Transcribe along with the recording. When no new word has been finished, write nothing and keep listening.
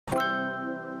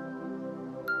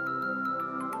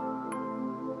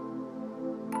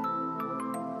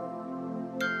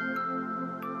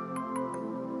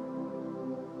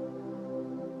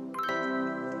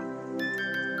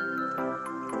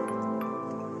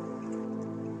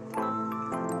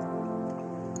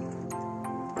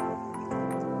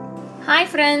Hi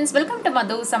friends, welcome to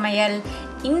Madhu Samayal.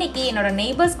 இன்னைக்கு என்னோட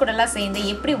neighbors கூடலாம் சேர்ந்து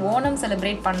எப்படி ஓணம்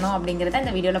செலிப்ரேட் பண்ணோம் அப்படிங்கறத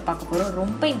இந்த வீடியோல பார்க்க போறோம்.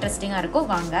 ரொம்ப இன்ட்ரஸ்டிங்கா இருக்கும்.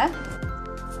 வாங்க.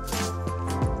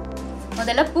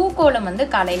 முதல்ல பூக்கோலம் வந்து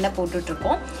காலையில போட்டுட்டு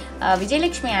இருக்கோம்.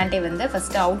 விஜயலட்சுமி ஆண்டி வந்து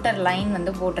ஃபர்ஸ்ட் அவுட்டர் லைன்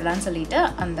வந்து போட்டுடலாம்னு சொல்லிட்டு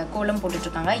அந்த கோலம் போட்டுட்டு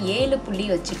இருக்காங்க. 7 புள்ளி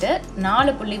வச்சிட்டு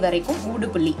 4 புள்ளி வரைக்கும் ஊடு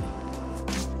புள்ளி.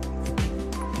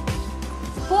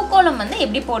 பூக்கோலம் வந்து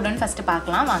எப்படி போடணும்னு ஃபர்ஸ்ட்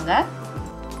பார்க்கலாம் வாங்க.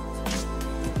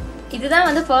 இதுதான்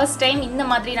வந்து ஃபர்ஸ்ட் டைம் இந்த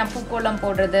மாதிரி நான் பூக்கோலம்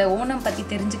போடுறது, ஓணம் பற்றி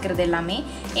தெரிஞ்சுக்கிறது எல்லாமே.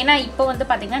 ஏன்னா இப்போ வந்து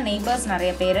பார்த்திங்கன்னா நெய்பர்ஸ்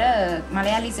நிறைய பேர்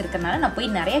மலையாளிஸ் இருக்கிறனால நான் போய்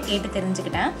நிறைய கேட்டு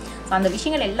தெரிஞ்சுக்கிட்டேன். ஸோ அந்த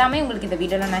விஷயங்கள் எல்லாமே உங்களுக்கு இந்த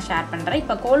வீடியோவில் நான் ஷேர் பண்ணுறேன்.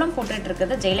 இப்போ கோலம்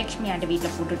போட்டுட்ருக்கிறது ஜெயலட்சுமி ஆண்டி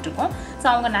வீட்டில் போட்டுட்ருக்கோம். ஸோ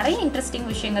அவங்க நிறைய இன்ட்ரெஸ்டிங்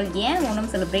விஷயங்கள், ஏன் ஓணம்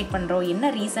செலிப்ரேட் பண்ணுறோம்,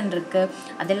 என்ன ரீசன் இருக்குது,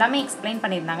 அது எல்லாமே எக்ஸ்பிளைன்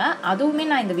பண்ணியிருந்தாங்க. அதுவுமே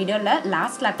நான் இந்த வீடியோவில்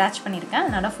லாஸ்ட்டில் அட்டாச் பண்ணியிருக்கேன்.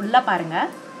 அதனால் ஃபுல்லாக பாருங்கள்.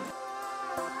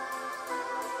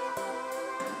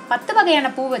 10 வகையான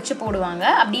பூ வச்சு போடுவாங்க.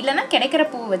 அப்படி இல்லைன்னா கிடைக்கிற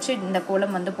பூ வச்சு இந்த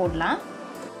கோலம் வந்து போடலாம்.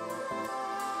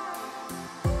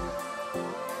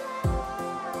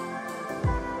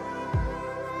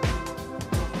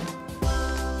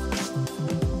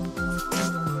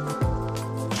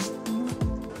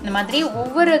 இந்த மாதிரி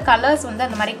ஒவ்வொரு கலர்ஸ் வந்து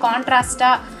அந்த மாதிரி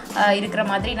கான்ட்ராஸ்டாக இருக்கிற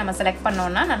மாதிரி நம்ம செலக்ட்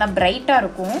பண்ணோம்னா நல்லா பிரைட்டாக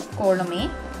இருக்கும் கோலமே.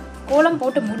 கோலம்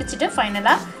போட்டு முடிச்சுட்டு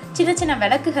ஃபைனலாக சின்ன சின்ன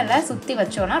விளக்குகளை சுற்றி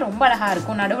வச்சோன்னா ரொம்ப அழகாக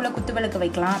இருக்கும். நடுவில் குத்து விளக்கு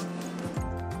வைக்கலாம்.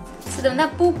 இது வந்து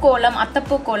பூக்கோலம்,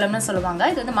 அத்தப்பூக்கோலம்னு சொல்லுவாங்க.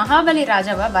 இது வந்து மகாபலி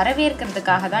ராஜாவை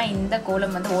வரவேற்கிறதுக்காக தான் இந்த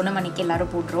கோலம் வந்து ஓணம் அன்னைக்கு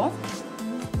எல்லாரும் போட்டுரும்.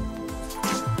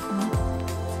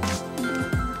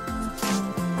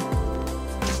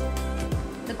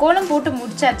 இந்த கோலம் போட்டு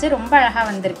முடிச்சாச்சு. ரொம்ப அழகாக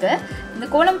வந்திருக்கு. இந்த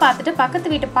கோலம் பார்த்துட்டு பக்கத்து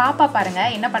வீட்டு பாப்பா பாருங்க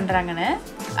என்ன பண்ணுறாங்கன்னு.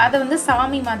 அதை வந்து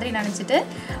சாமி மாதிரி நினச்சிட்டு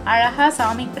அழகாக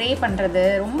சாமி ப்ரே பண்ணுறது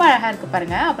ரொம்ப அழகாக இருக்குது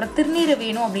பாருங்கள். அப்புறம் திருநீர்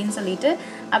வேணும் அப்படின்னு சொல்லிட்டு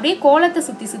அப்படியே கோலத்தை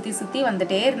சுற்றி சுற்றி சுற்றி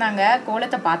வந்துட்டே இருந்தாங்க.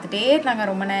 கோலத்தை பார்த்துட்டே இருந்தாங்க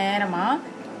ரொம்ப நேரமாக.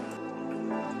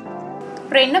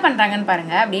 அப்புறம் என்ன பண்ணுறாங்கன்னு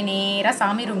பாருங்கள். அப்படியே நேராக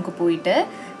சாமி ரூமுக்கு போயிட்டு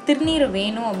திருநீர்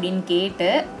வேணும் அப்படின்னு கேட்டு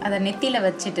அதை நெத்தியில்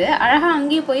வச்சுட்டு அழகாக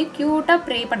அங்கேயும் போய் க்யூட்டாக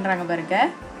ப்ரே பண்ணுறாங்க பாருங்க.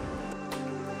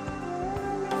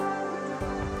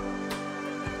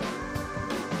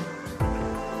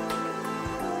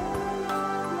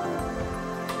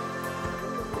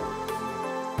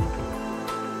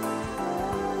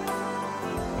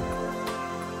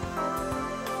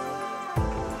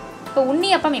 இப்போ உண்ணி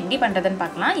அப்பம் எப்படி பண்ணுறதுன்னு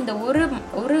பார்க்கலாம். இந்த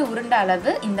ஒரு உருண்டை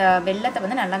அளவு இந்த வெல்லத்தை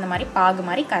வந்து நல்லா அந்த மாதிரி பாகு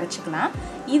மாதிரி கரைச்சிக்கலாம்.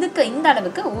 இதுக்கு இந்த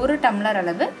அளவுக்கு 1 டம்ளர்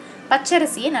அளவு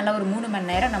பச்சரிசியை நல்லா ஒரு 3 மணி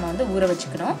நேரம் நம்ம வந்து ஊற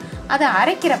வச்சுக்கணும். அதை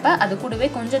அரைக்கிறப்ப அது கூடவே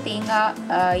கொஞ்சம்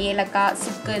தேங்காய், ஏலக்காய்,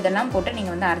 சுக்கு இதெல்லாம் போட்டு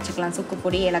நீங்கள் வந்து அரைச்சிக்கலாம். சுக்கு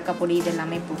பொடி, ஏலக்காய் பொடி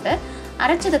இதெல்லாமே போட்டு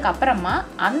அரைச்சதுக்கு அப்புறமா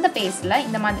அந்த பேஸ்ட்டில்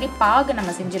இந்த மாதிரி பாகு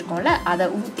நம்ம செஞ்சுருக்கோம்ல அதை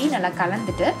ஊற்றி நல்லா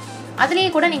கலந்துட்டு அதுலேயே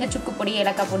கூட நீங்கள் சுக்கு பொடி,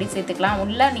 ஏலக்காய் பொடி சேர்த்துக்கலாம்.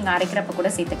 உள்ள நீங்கள் அரைக்கிறப்ப கூட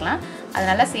சேர்த்துக்கலாம்.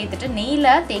 அதனால் சேர்த்துட்டு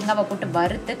நெய்யில் தேங்காவை போட்டு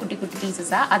வறுத்து குட்டி குட்டி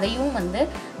பீசஸாக அதையும் வந்து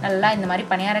நல்லா இந்த மாதிரி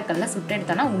பணியாரக்கல்ல சுட்டு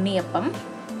எடுத்தோன்னா உண்ணியப்பம்.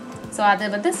 ஸோ அதை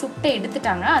வந்து சுட்டு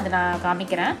எடுத்துட்டாங்க. அதை நான்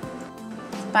காமிக்கிறேன்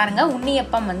பாருங்கள்.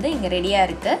 உண்ணியப்பம் வந்து இங்கே ரெடியாக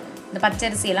இருக்குது. இந்த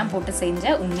பச்சரிசியெல்லாம் போட்டு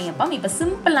செஞ்ச உண்ணியப்பம். இப்போ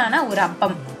சிம்பிளான ஒரு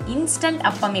அப்பம், இன்ஸ்டன்ட்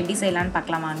அப்பம் எப்படி செய்யலான்னு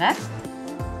பார்க்கலாம் வாங்க.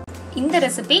 இந்த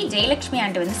ரெசிபி ஜெயலட்சுமி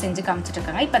ஆண்டி வந்து செஞ்சு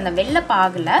காமிச்சிட்ருக்காங்க. இப்போ அந்த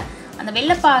வெள்ளைப்பாகில் அந்த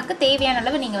வெள்ளைப்பாக்கு தேவையான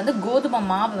அளவு நீங்கள் வந்து கோதுமை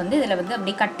மாவு வந்து இதில் வந்து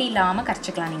அப்படியே கட்டி இல்லாமல்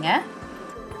கரைச்சிக்கலாம். நீங்கள்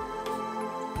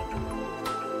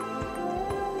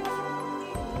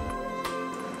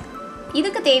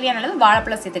இதுக்கு தேவையான அளவு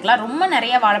வாழைப்பழம் சேர்த்துக்கலாம். ரொம்ப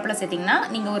நிறைய வாழைப்பழம் சேர்த்திங்கன்னா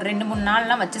நீங்கள் ஒரு 2-3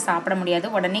 நாள்லாம் வச்சு சாப்பிட முடியாது,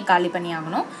 உடனே காலி பண்ணி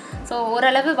ஆகணும். ஸோ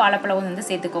ஓரளவு வாழைப்பழம் வந்து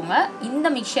சேர்த்துக்கோங்க. இந்த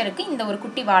மிக்சருக்கு இந்த ஒரு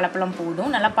குட்டி வாழைப்பழம்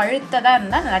போதும். நல்லா பழுத்ததாக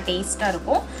இருந்தால் நல்லா டேஸ்ட்டாக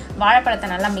இருக்கும். வாழைப்பழத்தை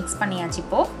நல்லா மிக்ஸ் பண்ணியாச்சு.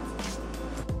 இப்போ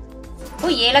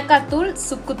ஏலக்காய் தூள்,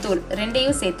 சுக்குத்தூள்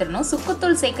ரெண்டையும் சேர்த்துடணும்.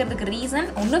 சுக்குத்தூள் சேர்க்கறதுக்கு ரீசன்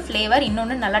ஒன்று ஃப்ளேவர்,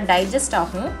 இன்னொன்று நல்லா டைஜஸ்ட்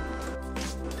ஆகும்.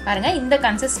 பாருங்கள் இந்த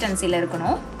கன்சிஸ்டன்சியில்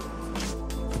இருக்கணும்.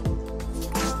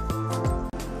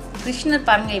 கிருஷ்ணர்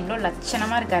பாருங்கள் இவ்வளோ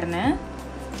லட்சணமாக இருக்காருன்னு.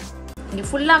 இங்கே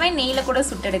ஃபுல்லாகவே நெய்யில் கூட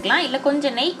சுட்டெடுக்கலாம், இல்லை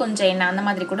கொஞ்சம் நெய் கொஞ்சம் எண்ணெய் அந்த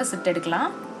மாதிரி கூட சுட்டெடுக்கலாம்.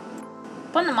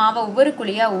 இப்போ அந்த மாவை ஒவ்வொரு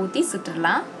குழியாக ஊற்றி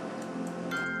சுட்டுடலாம்.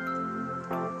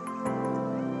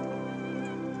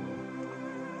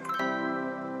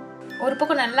 ஒரு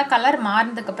பக்கம் நல்லா கலர்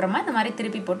மாறினதுக்கு அப்புறமா இந்த மாதிரி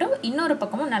திருப்பி போட்டு இன்னொரு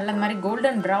பக்கமும் நல்ல மாதிரி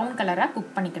கோல்டன் ப்ரௌன் கலராக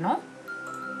குக் பண்ணிக்கணும்.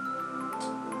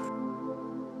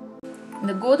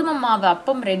 இந்த கோதுமை மாவு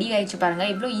அப்பம் ரெடி ஆயிடுச்சு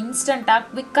பாருங்கள். இவ்வளோ இன்ஸ்டண்ட்டாக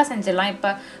குவிக்காக செஞ்சிடலாம். இப்போ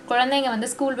குழந்தைங்க வந்து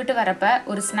ஸ்கூல் விட்டு வரப்போ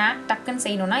ஒரு ஸ்நாக் டக்குன்னு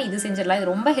செய்யணும்னா இது செஞ்சிடலாம்.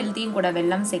 இது ரொம்ப ஹெல்த்தியும் கூட,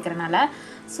 வெல்லம் சேர்க்குறனால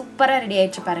சூப்பராக ரெடி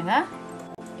ஆயிடுச்சு பாருங்கள்.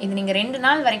 இது நீங்கள் 2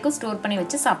 நாள் வரைக்கும் ஸ்டோர் பண்ணி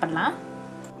வச்சு சாப்பிட்லாம்.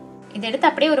 இதை எடுத்து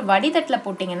அப்படியே ஒரு வடிதட்டில்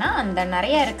போட்டிங்கன்னா அந்த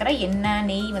நிறைய இருக்கிற எண்ணெய்,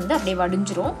 நெய் வந்து அப்படியே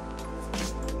வடிஞ்சிரும்.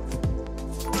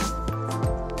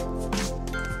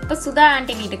 இப்போ சுதா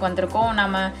ஆண்டி வீட்டுக்கு வந்திருக்கோம்.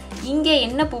 நம்ம இங்கே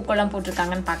என்ன பூக்கோலம்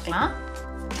போட்டிருக்காங்கன்னு பார்க்கலாம்.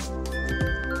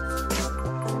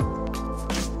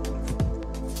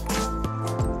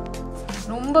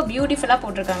 ரொம்ப பியூட்டிஃபுல்லா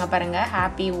போட்டிருக்காங்க பாருங்க.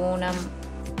 ஹாப்பி ஓணம்.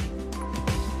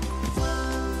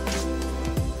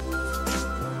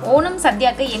 ஓணம்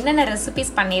சத்யாக்கு என்னென்ன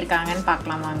ரெசிபிஸ் பண்ணியிருக்காங்கன்னு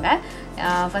பார்க்கலாம் வாங்க.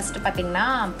 ஃபர்ஸ்ட் பார்த்தீங்கன்னா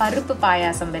பருப்பு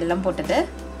பாயாசம் வெல்லம் போட்டது,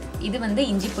 இது வந்து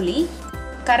இஞ்சி புளி,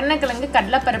 கருணக்கிழங்கு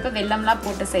கடலைப்பருப்பு வெல்லம்லாம்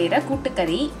போட்டு செய்கிற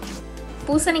கூட்டுக்கறி,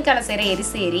 பூசணிக்கால செய்கிற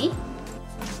எரிசேரி,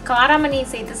 காராமணி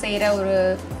சேர்த்து செய்கிற ஒரு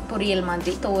பொரியல்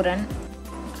மாதிரி தோரன்,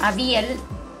 அவியல்,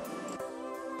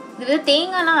 இது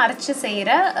தேங்காய்லாம் அரைச்சி செய்கிற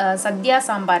சத்யா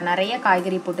சாம்பார், நிறைய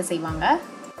காய்கறி போட்டு செய்வாங்க.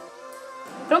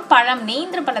 அப்புறம் பழம்,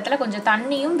 நேந்திர பழத்தில் கொஞ்சம்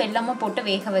தண்ணியும் வெல்லமும் போட்டு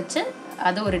வேக வச்சு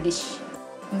அது ஒரு டிஷ்.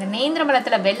 இந்த நேந்திர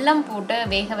பழத்தில் வெல்லம் போட்டு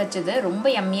வேக வச்சது ரொம்ப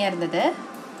யம்மியாக இருந்தது.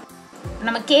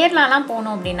 நம்ம கேரளாலாம்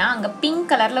போனோம் அப்படின்னா அங்கே பிங்க்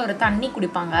கலரில் ஒரு தண்ணி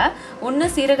குடிப்பாங்க. ஒன்று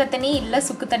சீரக தண்ணி இல்லை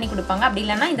சுக்கு தண்ணி குடிப்பாங்க, அப்படி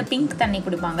இல்லைன்னா இந்த பிங்க் தண்ணி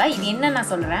குடிப்பாங்க. இது என்ன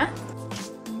நான் சொல்கிறேன்,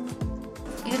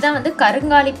 இதுதான் வந்து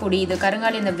கருங்காலி பொடி. இது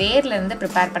கருங்காலி இந்த வேர்லேருந்து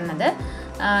ப்ரிப்பேர் பண்ணது.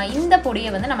 இந்த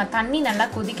பொடியை வந்து நம்ம தண்ணி நல்லா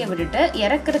கொதிக்க விட்டுட்டு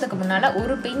இறக்குறதுக்கு முன்னால்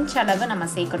ஒரு பிஞ்ச் அளவு நம்ம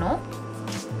சேர்க்கணும்.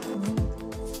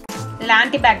 இதில்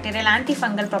anti bacterial anti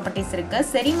fungal properties இருக்குது,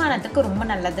 செரிமானத்துக்கு ரொம்ப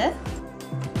நல்லது.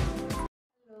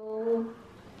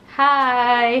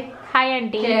 Hi hi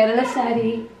aunty. Kerala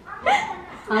sorry.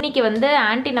 இன்னைக்கு வந்து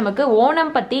ஆண்டி நமக்கு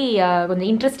ஓணம் பற்றி கொஞ்சம்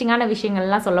இன்ட்ரெஸ்டிங்கான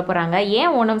விஷயங்கள்லாம் சொல்ல போகிறாங்க.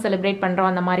 ஏன் ஓணம் செலிப்ரேட்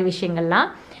பண்ணுறோம் அந்த மாதிரி விஷயங்கள்லாம்.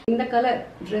 இந்த கலர்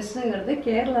ட்ரெஸ்ஸுங்கிறது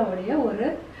கேரளாவுடைய ஒரு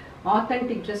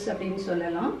ஆத்தென்டிக் ட்ரெஸ் அப்படின்னு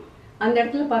சொல்லலாம். அந்த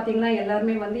இடத்துல பார்த்தீங்கன்னா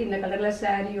எல்லாருமே வந்து இந்த கலரில்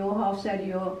சாரியோ ஹாஃப்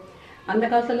சாரியோ, அந்த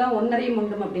காலத்துலலாம் ஒன்னரை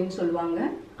முண்டும் அப்படின்னு சொல்லுவாங்க,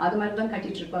 அது மாதிரி தான்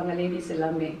கட்டிட்டு இருப்பாங்க லேடிஸ்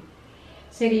எல்லாமே.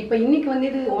 சரி, இப்போ இன்னைக்கு வந்து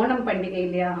இது ஓணம் பண்டிகை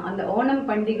இல்லையா? அந்த ஓணம்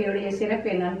பண்டிகையுடைய சிறப்பு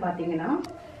என்னன்னு பார்த்தீங்கன்னா,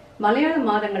 மலையாள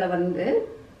மாதங்களை வந்து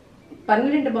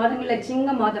 12 மாதங்களில்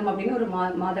சிங்க மாதம் அப்படின்னு ஒரு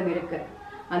மாதம் இருக்கு.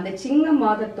 அந்த சிங்க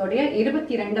மாதத்தோடைய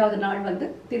 22வது நாள் வந்து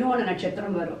திருவோண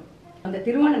நட்சத்திரம் வரும். அந்த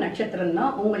திருவோண நட்சத்திரம்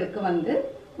தான் உங்களுக்கு வந்து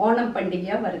ஓணம்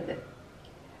பண்டிகையா வருது.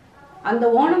 அந்த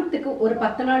ஓணத்துக்கு ஒரு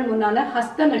 10 நாள் முன்னால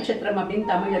ஹஸ்த நட்சத்திரம் அப்படின்னு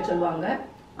தமிழ்ல சொல்லுவாங்க,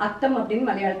 அத்தம் அப்படின்னு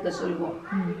மலையாளத்தை சொல்லுவோம்.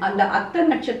 அந்த அத்த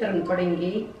நட்சத்திரம்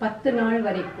தொடங்கி 10 நாள்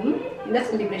வரைக்கும் இந்த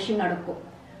செலிப்ரேஷன் நடக்கும்.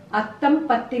 அத்தம்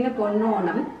 10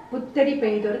 பொன்னோணம், புத்தடி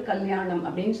பெய்தொரு கல்யாணம்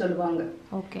அப்படின்னு சொல்லுவாங்க.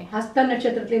 ஹஸ்த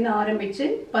நட்சத்திரத்துல இருந்து ஆரம்பிச்சு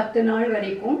 10 நாள்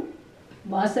வரைக்கும்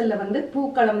வாசல்ல வந்து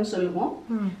பூக்களம்னு சொல்லுவோம்.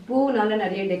 பூனால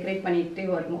நிறைய டெக்கரேட் பண்ணிட்டே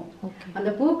வருவோம்.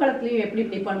 அந்த பூக்களத்துலயும்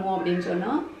எப்படி பண்ணுவோம் அப்படின்னு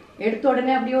சொன்னா, எடுத்த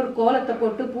உடனே அப்படியே ஒரு கோலத்தை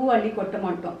போட்டு பூ அள்ளி கொட்ட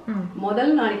மாட்டோம்.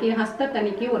 முதல் நாளைக்கு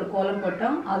ஹஸ்தத்தன்னைக்கு ஒரு கோலம் போட்டா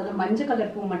அதுல மஞ்சள்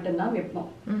கலர் பூ மட்டும்தான் வைப்போம்.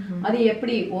 அது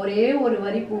எப்படி, ஒரே ஒரு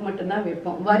வரி பூ மட்டும்தான்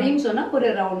வைப்போம். வரின்னு சொன்னா ஒரு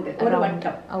ரவுண்டு, ஒரு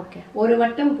வட்டம், ஒரு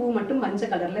வட்டம் பூ மட்டும்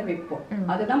மஞ்சள் கலர்ல வைப்போம்.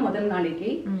 அதுதான் முதல் நாளைக்கு.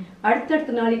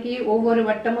 அடுத்தடுத்த நாளைக்கு ஒவ்வொரு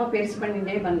வட்டமா பெருசு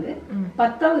பண்ணிட்டே வந்து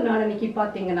 10வது நாள் அன்னைக்கு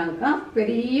பாத்தீங்கன்னாக்கா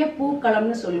பெரிய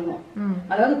பூக்களம்னு சொல்லுவோம்.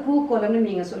 அதாவது பூக்கோலம்னு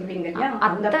நீங்க சொல்வீங்க இல்லையா?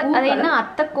 அந்த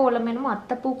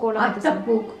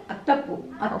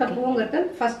அத்தப்பூங்கிறது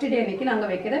ஃபர்ஸ்ட் டே அன்னைக்கு நாங்க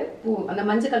வைக்கிற பூ, அந்த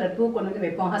மஞ்சள் கலர் பூ கொண்டு வந்து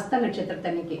வைப்போம் ஹஸ்த நட்சத்திரத்து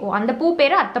அன்னைக்கு. அந்த பூ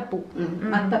பேரு அத்தப்பூ.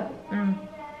 அத்தப்பூ.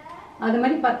 அது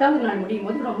மாதிரி 10வது நாள் முடியும்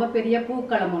போது ரொம்ப பெரிய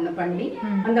பூக்களம் ஒண்ணு பண்ணி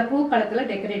அந்த பூக்களத்துல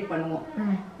டெக்கரேட் பண்ணுவோம்.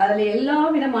 அதுல எல்லா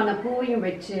விதமான பூவையும்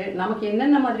வச்சு நமக்கு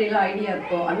என்னென்ன மாதிரி எல்லாம் ஐடியா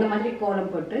இருக்கோ அந்த மாதிரி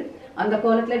கோலம் போட்டு அந்த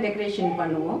கோலத்துல டெக்கரேஷன்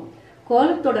பண்ணுவோம்.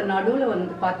 கோலத்தோட நடுவுல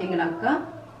வந்து பாத்தீங்கன்னாக்கா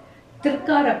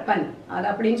திருக்காரப்பன் அது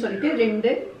அப்படின்னு சொல்லிட்டு 2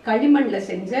 களிமண்ல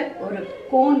செஞ்ச ஒரு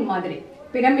கோன் மாதிரி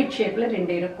பிரமிட் ஷேப்ல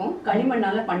 2 இருக்கும்,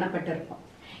 களிமண்ணால பண்ணப்பட்டிருக்கும்.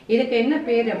 இதுக்கு என்ன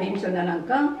பேர் அப்படின்னு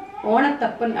சொன்னாக்கா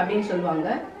ஓணத்தப்பன் அப்படின்னு சொல்லுவாங்க,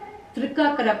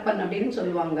 திருக்காக்கரப்பன் அப்படின்னு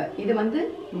சொல்லுவாங்க. இது வந்து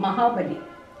மகாபலி.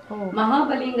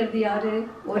 மகாபலிங்கிறது யாரு?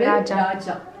 ஒரு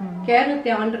ராஜா,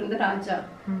 கேரளத்தை ஆண்டு இருந்த ராஜா.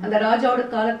 அந்த ராஜாவோட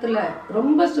காலத்துல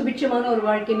ரொம்ப சுபிட்சமான ஒரு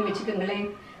வாழ்க்கைன்னு வச்சுக்கோங்களேன்.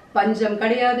 பஞ்சம்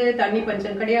கிடையாது, தண்ணி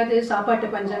பஞ்சம் கிடையாது, சாப்பாட்டு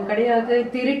பஞ்சம் கிடையாது,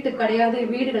 திருட்டு கிடையாது,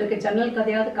 வீடுகளுக்கு ஜன்னல்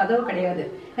கதவு கிடையாது.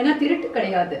 ஏன்னா திருட்டு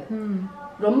கிடையாது.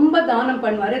 ரொம்ப தானம்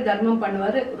பண்ணுவாரு, தர்மம்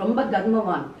பண்ணுவாரு, ரொம்ப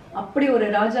தர்மவான். அப்படி ஒரு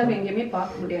ராஜாவை எங்கேயுமே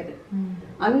பார்க்க முடியாது.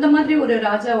 அந்த மாதிரி ஒரு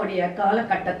ராஜாவுடைய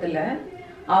காலகட்டத்துல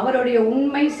அவருடைய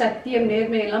உண்மை சத்தியம்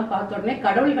நேர்மை எல்லாம் பார்த்த உடனே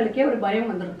கடவுள்களுக்கே ஒரு பயம்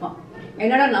வந்திருக்கும்.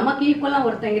 என்னடா நமக்கு ஈக்குவலா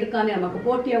ஒருத்தன் இருக்கானே, நமக்கு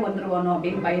போட்டியா வந்துருவானோ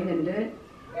அப்படின்னு பயந்துட்டு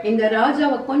இந்த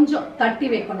ராஜாவை கொஞ்சம் தட்டி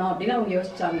வைக்கணும் அப்படின்னு அவங்க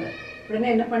யோசிச்சாங்க. உடனே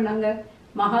என்ன பண்ணாங்க,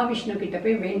 மகாவிஷ்ணு கிட்ட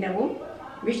போய் வேண்டவும்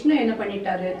விஷ்ணு என்ன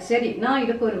பண்ணிட்டாரு, சரி நான்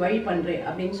இதுக்கு ஒரு வழி பண்றேன்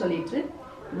அப்படின்னு சொல்லிட்டு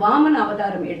வாமன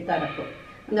அவதாரம் எடுத்தார். அப்போ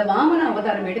அந்த வாமன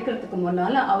அவதாரம் எடுக்கிறதுக்கு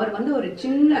முன்னால அவர் வந்து ஒரு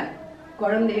சின்ன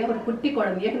குழந்தைய, ஒரு குட்டி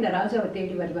குழந்தைய இந்த ராஜாவை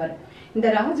தேடி வருவார். இந்த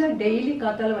ராஜா டெய்லி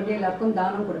காத்தால வந்து எல்லாருக்கும்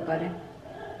தானம் கொடுப்பாரு.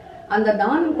 அந்த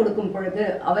தானம் கொடுக்கும் பொழுது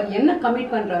அவர் என்ன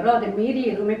கமிட் பண்றாரோ அதை மீறி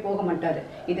எதுவுமே போக மாட்டாரு.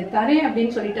 இது தரேன்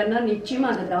அப்படின்னு சொல்லிட்டோம்னா நிச்சயமா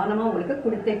அந்த தானமா உங்களுக்கு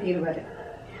கொடுத்தே தீர்வாரு.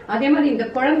 அதே மாதிரி இந்த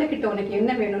குழந்தைகிட்ட உனக்கு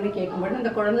என்ன வேணும்னு கேட்கும்போது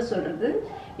அந்த குழந்தை சொல்றது,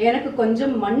 எனக்கு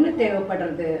கொஞ்சம் மண்ணு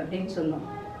தேவைப்படுறது அப்படின்னு சொல்லும்.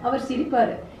 அவர்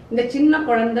சிரிப்பாரு. இந்த சின்ன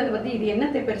குழந்தை வந்து இது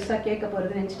என்னத்தை பெருசா கேட்க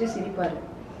போறதுன்னு நினைச்சிட்டு சிரிப்பாரு.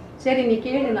 சரி நீ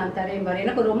கேளு நான் தரேன் பாரு,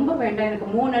 எனக்கு ரொம்ப வேண்டாம், எனக்கு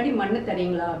 3 அடி மண்ணு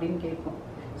தரீங்களா அப்படின்னு கேட்கும்.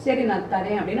 சரி நான்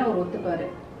தரேன் அப்படின்னு அவர் ஒத்துப்பாரு.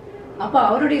 அப்ப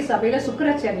அவருடைய சபையில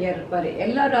சுக்கராச்சாரியார் இருப்பாரு.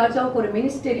 எல்லா ராஜாவுக்கு ஒரு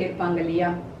மினிஸ்டர் இருப்பாங்க இல்லையா,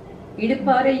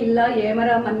 இடுப்பாறை இல்லா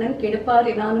ஏமரா மன்னன் கெடுப்பார்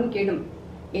நானும் கெடும்.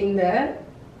 இந்த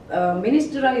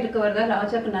மினிஸ்டரா இருக்கவர் தான்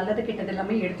ராஜாக்கு நல்லது கெட்டது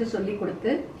எல்லாமே எடுத்து சொல்லி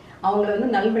கொடுத்து அவங்கள வந்து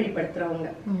நல்வழிப்படுத்துறவங்க.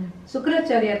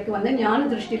 சுக்கராச்சாரியாருக்கு வந்து ஞான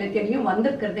திருஷ்டியில தெரியும்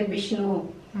வந்திருக்கிறது விஷ்ணு,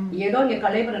 ஏதோ இங்க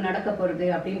கலைவரம் நடக்க போறது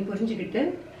அப்படின்னு புரிஞ்சுக்கிட்டு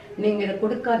நீங்க இதை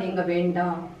கொடுக்காதீங்க,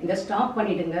 வேண்டாம், இதை ஸ்டாப்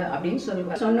பண்ணிடுங்க அப்படின்னு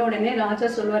சொல்லுவார். சொன்ன உடனே ராஜா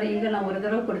சொல்வாரு, இல்ல நான் ஒரு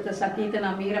தடவை கொடுத்த சத்தியத்தை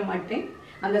நான் மீற மாட்டேன்,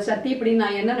 அந்த சத்தியப்படி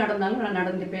நான் என்ன நடந்தாலும் நான்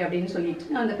நடந்துப்பேன் அப்படின்னு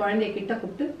சொல்லிட்டு அந்த குழந்தைய கிட்ட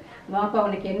கூப்பிட்டு வாப்பா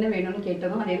உனக்கு என்ன வேணும்னு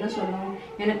கேட்டதும் அது என்ன சொல்லும்,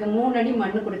 எனக்கு 3 அடி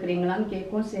மண்ணு கொடுக்குறீங்களான்னு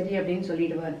கேட்கும். சரி அப்படின்னு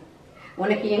சொல்லிடுவாரு.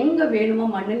 உனக்கு எங்க வேணுமோ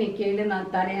மண்ணு நீ கேளு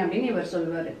நான் தரேன் அப்படின்னு இவர்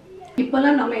சொல்லுவாரு.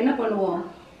 இப்பெல்லாம் நம்ம என்ன பண்ணுவோம்,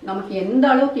 நமக்கு எந்த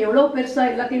அளவுக்கு எவ்வளவு பெருசா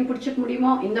எல்லாத்தையும் பிடிச்சிக்க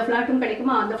முடியுமோ, இந்த பிளாட்டும்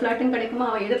கிடைக்குமா, அந்த பிளாட்டும் கிடைக்குமா,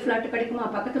 எதிர் பிளாட் கிடைக்குமா,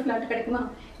 பக்கத்து பிளாட் கிடைக்குமா,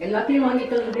 எல்லாத்தையும்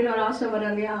வாங்கிக்கலாம் அப்படின்னு ஒரு ஆசை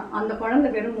வரும் இல்லையா. அந்த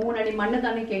குழந்தை வெறும் 3 அடி மண்ணு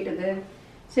தானே கேட்டது.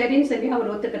 சரின்னு சொல்லி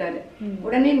அவர் ஒத்துக்கிறாரு.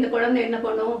 உடனே இந்த குழந்தை என்ன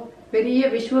பண்ணும், பெரிய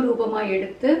விஸ்வரூபமா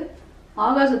எடுத்து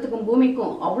ஆகாசத்துக்கும்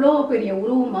பூமிக்கும் அவ்வளோ பெரிய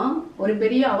உருவமா ஒரு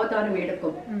பெரிய அவதாரம்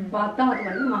எடுக்கும். பார்த்தா அது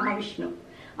வந்து மகாவிஷ்ணு.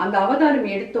 அந்த அவதாரம்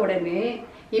எடுத்த உடனே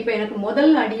இப்ப எனக்கு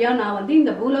முதல் அடியா நான் வந்து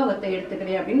இந்த பூலோகத்தை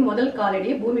எடுத்துக்கிறேன் அப்படின்னு முதல்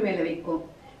காலடியை பூமி மேல வைக்கும்.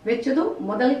 வச்சதும்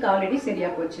முதல் காலடி சரியா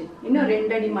போச்சு, இன்னும்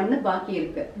 2 அடி மண்ணு பாக்கி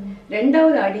இருக்கு.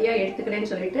 2வது அடியா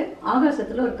எடுத்துக்கிறேன்னு சொல்லிட்டு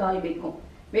ஆகாசத்துல ஒரு கால் வைக்கும்.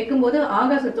 வைக்கும்போது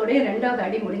ஆகாசத்தோட 2வது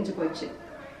அடி முடிஞ்சு போச்சு.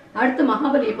 அடுத்து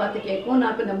மகாபலியை பார்த்து கேட்கும்,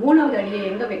 நான் இப்ப இந்த 3வது அடியை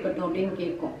எங்க வைக்கட்டும் அப்படின்னு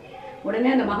கேட்கும்.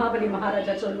 உடனே அந்த மகாபலி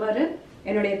மகாராஜா சொல்வாரு,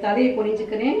 என்னுடைய தலையை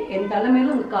புரிஞ்சுக்கிறேன், என் தலை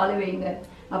மேல உங்க காலை வைங்க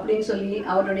அப்படின்னு சொல்லி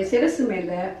அவருடைய சிரசு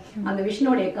மேல அந்த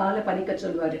விஷ்ணுடைய காலை பதிக்க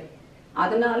சொல்வாரு.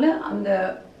 அதனால அந்த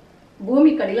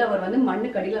பூமி கடியில அவர் வந்து மண்ணு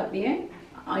கடியில அப்படியே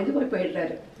இது போய்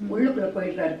போயிடுறாரு, உள்ளுக்குள்ள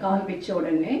போயிடுறாரு. கால் வச்ச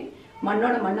உடனே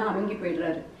மண்ணோட மண்ணா அமைங்கி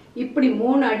போயிடுறாரு. இப்படி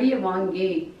 3 அடியை வாங்கி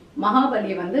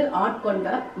மகாபலியை வந்து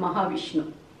ஆட்கொண்டார் மகாவிஷ்ணு.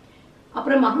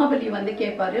 அப்புறம் மகாபலி வந்து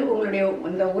கேட்பாரு, உங்களுடைய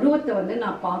இந்த உருவத்தை வந்து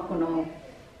நான் பார்க்கணும்,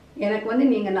 எனக்கு வந்து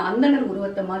நீங்க அந்தனர்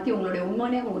உருவத்தை மாத்தி உங்களுடைய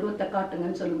உண்மையான உருவத்தை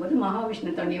காட்டுங்கன்னு சொல்லும்போது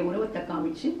மகாவிஷ்ணு தன்னுடைய உருவத்தை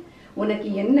காமிச்சு உனக்கு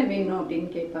என்ன வேணும் அப்படின்னு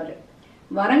கேட்பாரு.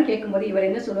 வரம் கேட்கும்போது இவர்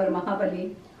என்ன சொல்வார், மகாபலி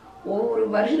ஒவ்வொரு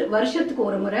வருஷத்துக்கு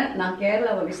ஒரு முறை நான்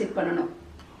கேரளாவை விசிட் பண்ணணும்,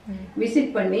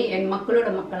 விசிட் பண்ணி என்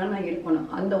மக்களோட மக்களா நான் இருக்கணும்,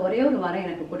 அந்த ஒரே ஒரு வரம்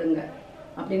எனக்கு கொடுங்க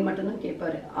அப்படின்னு மட்டும்தான்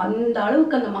கேட்பாரு. அந்த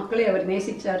அளவுக்கு அந்த மக்களை அவர்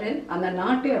நேசிச்சாரு, அந்த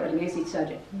நாட்டை அவர்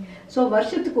நேசிச்சாரு. சோ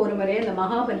வருஷத்துக்கு ஒரு முறை அந்த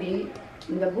மகாபலி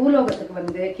இந்த பூலோகத்துக்கு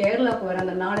வந்து கேரளாவுக்கு வர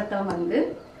அந்த நாளைத்தான் வந்து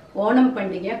ஓணம்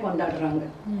பண்டிகையா கொண்டாடுறாங்க.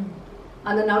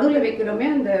 அந்த நடுவுல வைக்கிறோமே,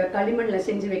 அந்த களிமண்ல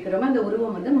செஞ்சு வைக்கிறோமே, அந்த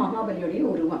உருவம் வந்து மகாபலியோடைய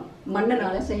உருவம்,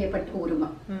 மண்ணனால செய்யப்பட்ட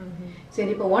உருவம். சரி,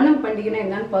 இப்ப ஓணம் பண்டிகைன்னா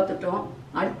என்னன்னு பார்த்துட்டோம்.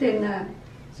 அடுத்து என்ன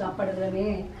சாப்பாடு தானே,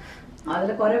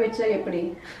 அதுல குறை வச்சா எப்படி,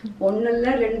 1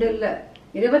 இல்ல 2 இல்ல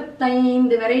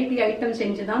 25 வெரைட்டி ஐட்டம்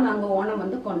செஞ்சுதான் நாங்க ஓணம்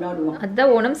வந்து கொண்டாடுவோம்.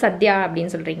 அதான் ஓணம் சத்யா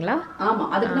அப்படின்னு சொல்றீங்களா? ஆமா,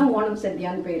 அதுக்குதான் ஓணம்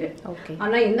சத்யான்னு பேரு.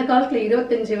 ஆனா இந்த காலத்துல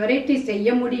 25 வெரைட்டி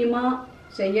செய்ய முடியுமா,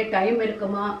 செய்ய டைம்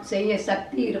இருக்குமா, செய்ய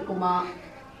சக்தி இருக்குமா,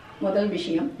 முதல்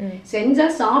விஷயம். செஞ்சா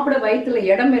சாப்பிட வயிற்றுல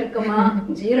இடம் இருக்குமா,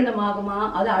 ஜீரணமாகுமா,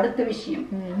 அது அடுத்த விஷயம்.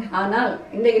 ஆனால்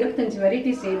இந்த 25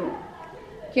 வெரைட்டி செய்வோம்.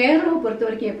 கேரளாவை பொறுத்த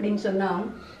வரைக்கும் எப்படின்னு சொன்னா,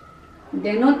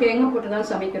 தினம் தேங்காய்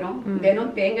போட்டுதான் சமைக்கிறோம்,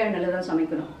 தினம் தேங்காய் எண்ணெயில தான்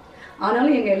சமைக்கிறோம்.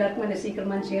 ஆனாலும் எங்க எல்லாருக்கும் இந்த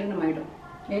சீக்கிரமா ஜீரணம் ஆயிடும்.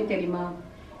 ஏன் தெரியுமா,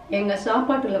 எங்க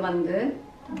சாப்பாட்டுல வந்து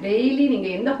டெய்லி நீங்க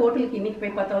எந்த ஹோட்டலுக்கு இன்னைக்கு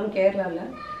போய் பார்த்தாலும் கேரளால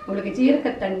உங்களுக்கு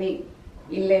ஜீரக தண்ணி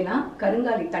இல்லைன்னா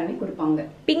கருங்காலி தண்ணி கொடுப்பாங்க.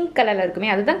 பிங்க் கலர்ல இருக்குமே,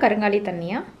 அதுதான் கருங்காலி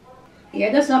தண்ணியா?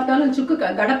 எதை சாப்பிட்டாலும் சுக்கு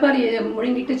கடப்பாரி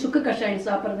முழுங்கிட்டு சுக்கு கஷாயம்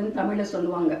சாப்பிட்றதுன்னு தமிழ்ல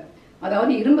சொல்லுவாங்க.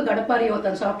 அதாவது இரும்பு கடப்பாரி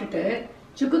ஒருத்தன் சாப்பிட்டுட்டு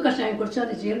சுக்கு கஷாயம் குடிச்சா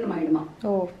அது ஜீரணம் ஆயிடுமா.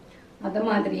 அத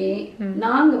மாதிரி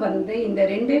நாங்க வந்து இந்த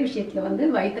 2 விஷயத்துல வந்து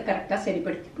வயிற்று கரெக்டா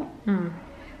சரிப்படுத்திப்போம்.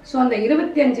 சோ அந்த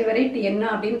 25 வெரைட்டி என்ன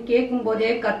அப்படின்னு கேட்கும்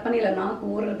போதே கற்பனையில நாக்கு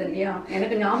ஊறுறது இல்லையா,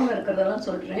 எனக்கு ஞாபகம் இருக்கிறதெல்லாம்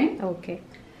சொல்றேன்.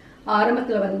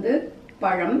 ஆரம்பத்துல வந்து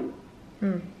பழம்,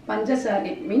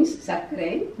 பஞ்சசாரி மீன்ஸ்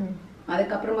சர்க்கரை,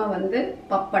 அதுக்கப்புறமா வந்து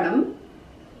பப்படம்,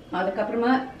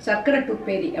 அதுக்கப்புறமா சர்க்கரை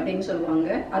டுப்பேரி அப்படின்னு சொல்லுவாங்க,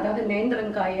 அதாவது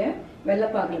நேந்திரங்காய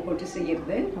வெள்ளப்பாகுல போட்டு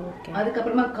செய்யறது.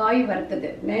 அதுக்கப்புறமா காய் வறுத்தது,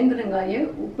 நேந்திரங்காய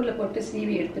உப்புல போட்டு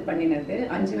சீவி எடுத்து பண்ணினது.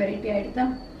 5 வெரைட்டி ஆயிடுதா.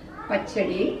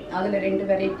 பச்சடி, அதுல 2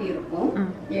 வெரைட்டி இருக்கும்,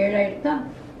 7 ஆயிடுதா.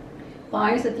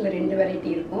 பாயசத்துல 2 வெரைட்டி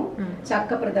இருக்கும்,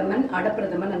 சக்க பிரதமன்,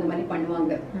 அடப்பிரதமன் அந்த மாதிரி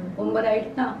பண்ணுவாங்க, 9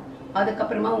 ஆயிடுதா.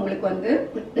 அதுக்கப்புறமா உங்களுக்கு வந்து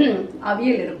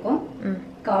அவியல் இருக்கும்,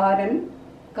 காரன்,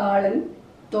 காளன்,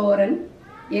 தோரன்,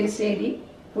 எரிசேரி,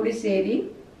 புளிசேரி,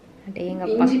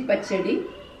 இஞ்சி பச்சடி,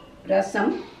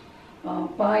 ரசம்,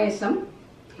 பாயசம்,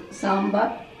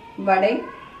 சாம்பார், வடை,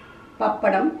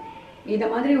 பப்படம், இத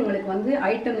மாதிரி உங்களுக்கு வந்து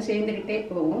ஐட்டம் சேர்ந்துக்கிட்டே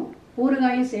போகும்.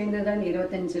 ஊறுகாயும் சேர்ந்துதான்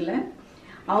 25ல.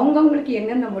 அவங்கவுங்களுக்கு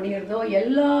என்னென்ன முடியறதோ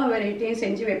எல்லா வெரைட்டியும்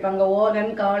செஞ்சு வைப்பாங்க.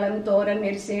 ஓலன், காளான், தோரன்,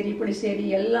 நெரிசேரி, புளிசேரி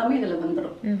எல்லாமே இதுல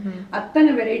வந்துடும்.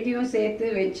 அத்தனை வெரைட்டியும் சேர்த்து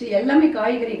வச்சு எல்லாமே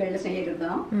காய்கறிகள்ல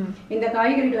செய்யறதுதான். இந்த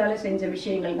காய்கறிகளால செஞ்ச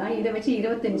விஷயங்கள் தான். இதை வச்சு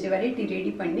 25 வெரைட்டி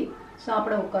ரெடி பண்ணி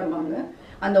சாப்பிட உட்காருவாங்க.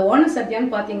 அந்த ஓண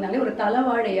சத்யான்னு பாத்தீங்கன்னாலே ஒரு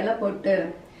தலைவாழை இலை போட்டு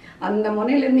அந்த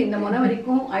முனையில இருந்து இந்த முனை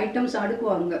வரைக்கும் ஐட்டம்ஸ்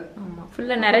அடுக்குவாங்க.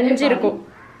 ஃபுல்லா நிறைஞ்சிருக்கும்.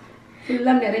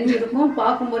 ஃபுல்லா நிறைஞ்சிருக்கும்.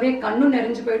 பார்க்கும்போதே கண்ணும்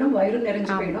நிறைஞ்சு போயிடும், வயிறும்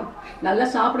நிறைஞ்சு போயிடும். நல்லா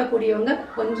சாப்பிடக்கூடியவங்க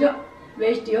கொஞ்சம்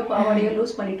வேஷ்டியோ பாவாடையோ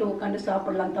லூஸ் பண்ணிட்டு உட்காந்து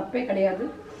சாப்பிடலாம், தப்பே கிடையாது.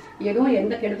 எதுவும்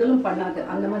எந்த கெடுதலும் பண்ணாது.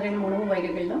 அந்த மாதிரியான உணவு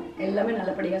வகைகள்லாம் எல்லாமே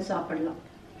நல்லபடியா சாப்பிடலாம்.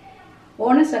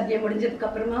 ஓண சத்யா முடிஞ்சதுக்கு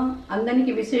அப்புறமா அந்த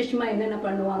அன்னைக்கு விசேஷமா என்னென்ன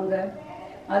பண்ணுவாங்க,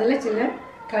 அதுல சில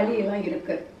களி எல்லாம்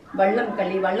இருக்கு. வள்ளம்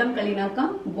களி, வள்ளம் களினாக்கா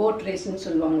போட் ரேஸ்ன்னு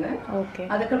சொல்லுவாங்க.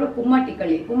 அதுக்கப்புறம் கும்மாட்டி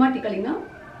களி. கும்மாட்டி களினா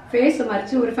ஃபேஸ்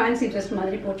மறைச்சு ஒரு ஃபேன்சி ட்ரெஸ்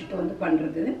மாதிரி போட்டுட்டு வந்து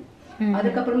பண்றது.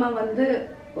 அதுக்கப்புறமா வந்து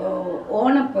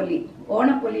ஓணப்பொலி.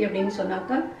 ஓணப்பொலி அப்படின்னு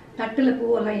சொன்னாக்கா தட்டுல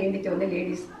பூவெல்லாம் ஏந்திட்டு வந்து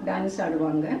லேடிஸ் டான்ஸ்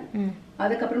ஆடுவாங்க.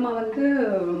 அதுக்கப்புறமா வந்து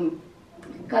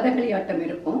கதகளி ஆட்டம்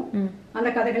இருக்கும். அந்த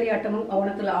கதகளி ஆட்டமும்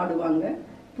ஓணத்துல ஆடுவாங்க.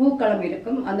 பூக்களம்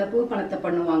இருக்கும், அந்த பூக்களத்தை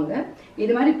பண்ணுவாங்க.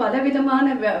 இது மாதிரி பலவிதமான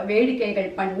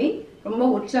வேடிக்கைகள் பண்ணி ரொம்ப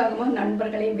உற்சாகமா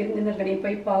நண்பர்களையும் விருந்தினர்களையும்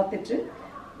போய் பார்த்துட்டு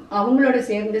அவங்களோட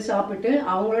சேர்ந்து சாப்பிட்டு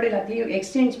அவங்களோட எல்லாத்தையும்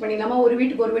எக்ஸ்சேஞ்ச் பண்ணி, நம்ம ஒரு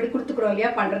வீட்டுக்கு ஒரு வீடு கொடுத்துக்கிறோம் இல்லையா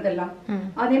பண்றதெல்லாம்,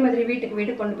 அதே மாதிரி வீட்டுக்கு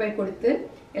வீடு கொண்டு போய் கொடுத்து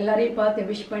எல்லாரையும் பார்த்து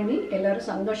விஷ் பண்ணி எல்லாரும்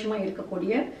சந்தோஷமா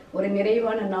இருக்கக்கூடிய ஒரு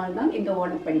நிறைவான நாள் தான் இந்த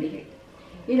ஓணம் பண்டிகை.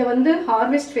 இதை வந்து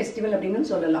ஹார்வெஸ்ட் ஃபெஸ்டிவல் அப்படின்னு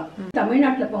சொல்லலாம்.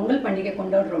 தமிழ்நாட்டுல பொங்கல் பண்டிகை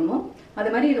கொண்டாடுறோமோ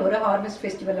அது மாதிரி இது ஒரு ஹார்வெஸ்ட்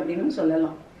ஃபெஸ்டிவல் அப்படின்னு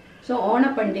சொல்லலாம். ஸோ ஓண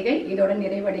பண்டிகை இதோட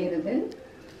நிறைவடைகிறது.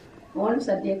 ஓணம்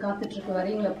சத்யா காத்துட்டு இருக்கு.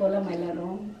 வரீங்களா? போலாம்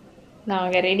எல்லாரும்?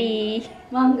 நாங்க ரெடி.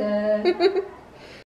 வாங்க.